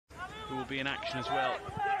will be in action as well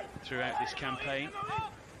throughout this campaign.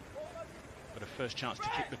 But a first chance to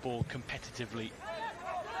kick the ball competitively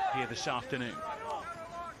here this afternoon.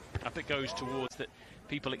 Up it goes towards that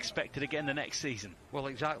people expected again the next season. Well,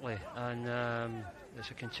 exactly, and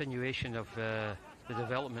it's a continuation of the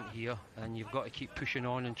development here, and you've got to keep pushing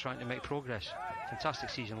on and trying to make progress.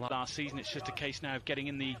 Fantastic season last season. It's just a case now of getting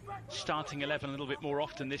in the starting 11 a little bit more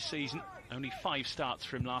often this season. Only 5 starts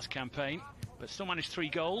for him last campaign, but still managed 3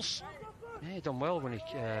 goals. Yeah, he done well when he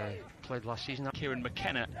played last season. Kieran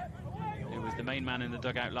McKenna, who was the main man in the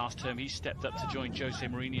dugout last term, he stepped up to join Jose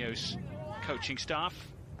Mourinho's coaching staff.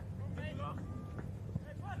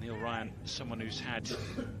 Neil Ryan, someone who's had...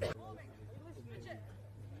 And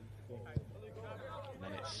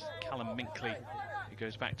then it's Callum Minkley, who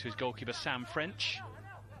goes back to his goalkeeper, Sam French.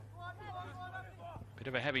 Bit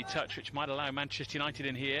of a heavy touch, which might allow Manchester United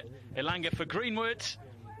in here. Elanga for Greenwood.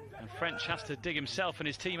 And French has to dig himself and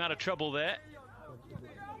his team out of trouble there.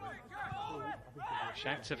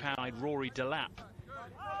 Shouts have had Rory Delap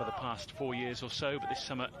for the past 4 years or so, but this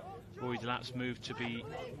summer Rory Delap's moved to be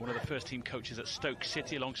one of the first team coaches at Stoke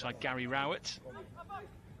City alongside Gary Rowett.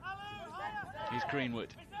 Here's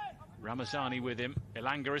Greenwood. Ramazani with him.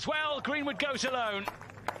 Elanga as well. Greenwood goes alone.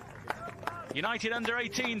 United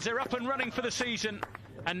under-18s are up and running for the season.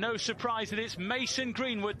 And no surprise that it's Mason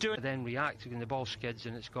Greenwood doing... Then react when the ball skids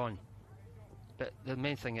and it's gone. But the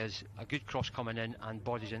main thing is a good cross coming in and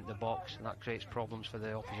bodies into the box, and that creates problems for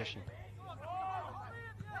the opposition.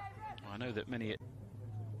 I know that many...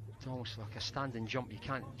 It's almost like a standing jump. You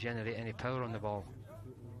can't generate any power on the ball.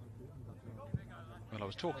 Well, I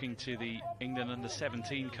was talking to the England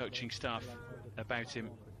under-17 coaching staff about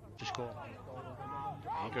him. Just go.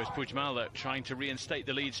 Here goes Pujmal, though, trying to reinstate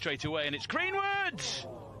the lead straight away, and it's Greenwood!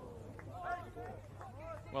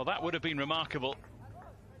 Well, that would have been remarkable.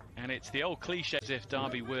 And it's the old cliche, as if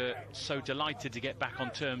Derby were so delighted to get back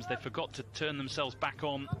on terms, they forgot to turn themselves back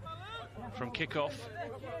on from kick-off.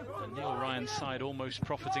 And Neil Ryan's side almost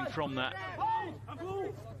profiting from that.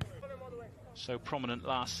 So prominent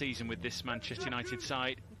last season with this Manchester United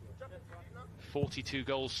side. 42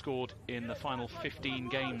 goals scored in the final 15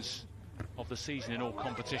 games of the season in all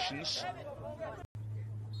competitions.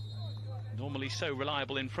 Normally so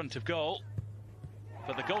reliable in front of goal.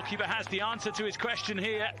 But the goalkeeper has the answer to his question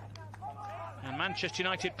here. And Manchester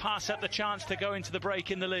United pass up the chance to go into the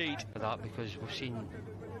break in the lead. That because we've seen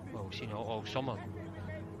all summer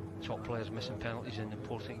top players missing penalties in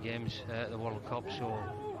important games at the World Cup, so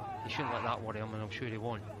you shouldn't let that worry him, and I'm sure he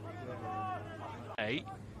won't.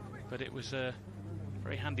 But it was a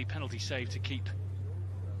very handy penalty save to keep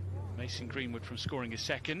Mason Greenwood from scoring his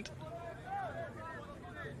second.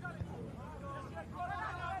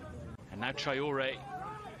 And now Traore,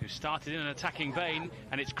 who started in an attacking vein,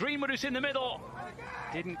 and it's Greenwood who's in the middle.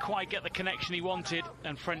 Didn't quite get the connection he wanted,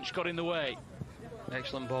 and French got in the way.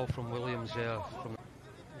 Excellent ball from Williams there.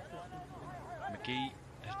 McGee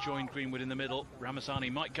has joined Greenwood in the middle. Ramazani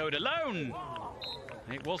might go it alone.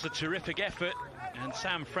 It was a terrific effort, and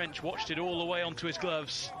Sam French watched it all the way onto his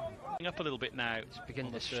gloves. Up a little bit now. It's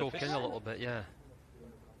beginning to soak in a little bit, yeah.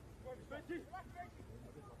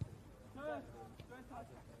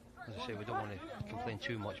 As I say, we don't want to complain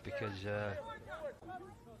too much because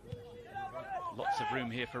lots of room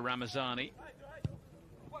here for Ramazani.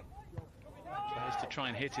 Tries to try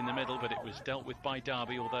and hit in the middle, but it was dealt with by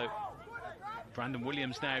Derby, although Brandon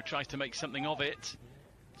Williams now tries to make something of it.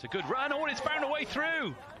 It's a good run. Oh, it's found a way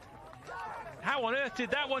through. How on earth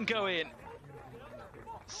did that one go in?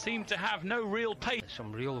 Seemed to have no real pace.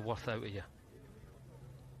 Some real worth out of you.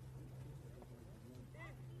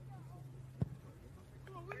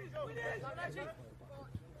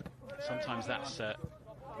 Sometimes that's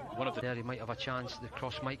one of the... There he might have a chance. The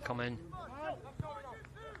cross might come in.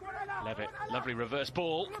 Levitt, lovely reverse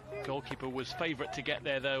ball. Goalkeeper was favourite to get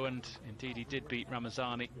there, though, and indeed he did beat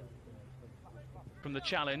Ramazani. From the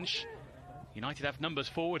challenge, United have numbers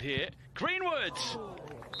forward here. Greenwood!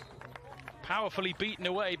 Powerfully beaten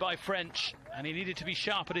away by French, and he needed to be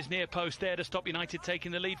sharp at his near post there to stop United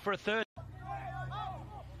taking the lead for a third.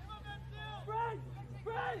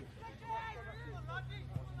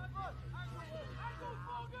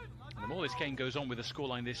 And the more this game goes on with the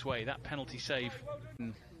scoreline this way, that penalty save,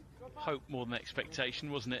 hope more than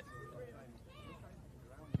expectation, wasn't it?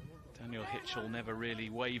 Daniel Hitchell never really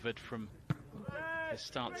wavered from his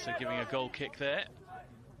stance of giving a goal kick there.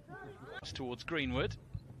 It's towards Greenwood.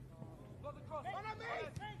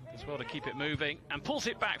 As well to keep it moving, and pulls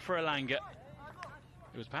it back for Elanga.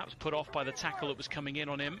 It was perhaps put off by the tackle that was coming in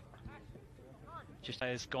on him. Just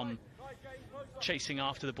has gone chasing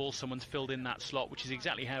after the ball, someone's filled in that slot, which is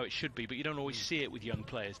exactly how it should be, but you don't always see it with young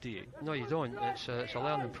players, do you? No, you don't. It's a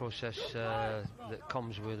learning process that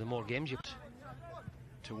comes with the more games you play.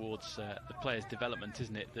 Towards the player's development,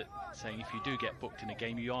 isn't it? That saying if you do get booked in a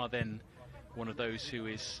game, you are then one of those who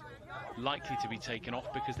is likely to be taken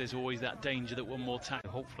off, because there's always that danger that one more tackle.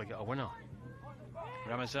 Hopefully get a winner.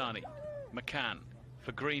 Ramazani, McCann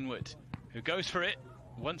for Greenwood, who goes for it.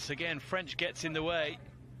 Once again, French gets in the way.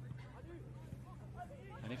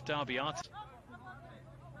 And if Derby are out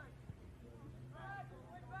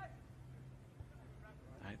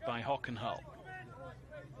by Hockenhull.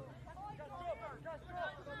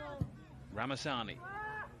 Ramazani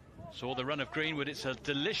saw the run of Greenwood. It's a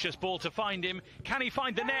delicious ball to find him. Can he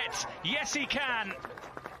find the net? Yes, he can.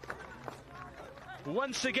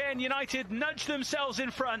 Once again, United nudge themselves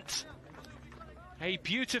in front. A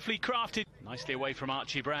beautifully crafted, nicely away from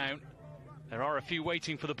Archie Brown. There are a few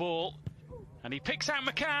waiting for the ball, and he picks out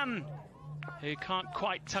McCann, who can't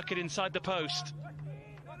quite tuck it inside the post.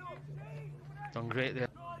 Done great there.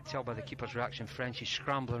 Tell by the keeper's reaction, French is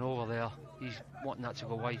scrambling over there. He's wanting that to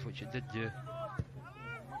go wide, which it did do.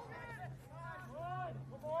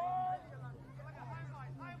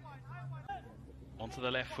 Onto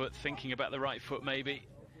the left foot, thinking about the right foot maybe.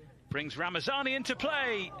 Brings Ramazani into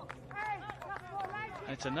play.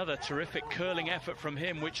 And it's another terrific curling effort from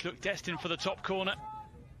him, which looked destined for the top corner.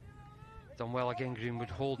 Done well again, Greenwood,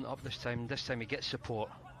 holding it up this time. This time he gets support.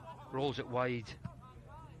 Rolls it wide.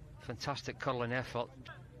 Fantastic curling effort.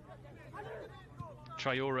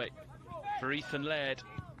 Traore for Ethan Laird,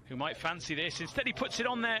 who might fancy this. Instead he puts it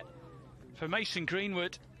on there for Mason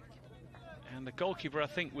Greenwood. And the goalkeeper, I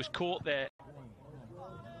think, was caught there.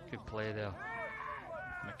 Good play there.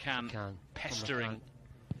 McCann pestering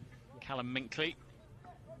Callum Minkley.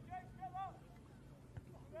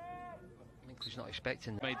 Minkley's not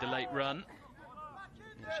expecting that. Made the late run.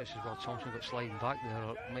 It's just as well Thompson got sliding back there.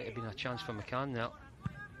 It might have been a chance for McCann there.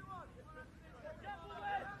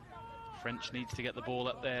 French needs to get the ball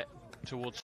up there towards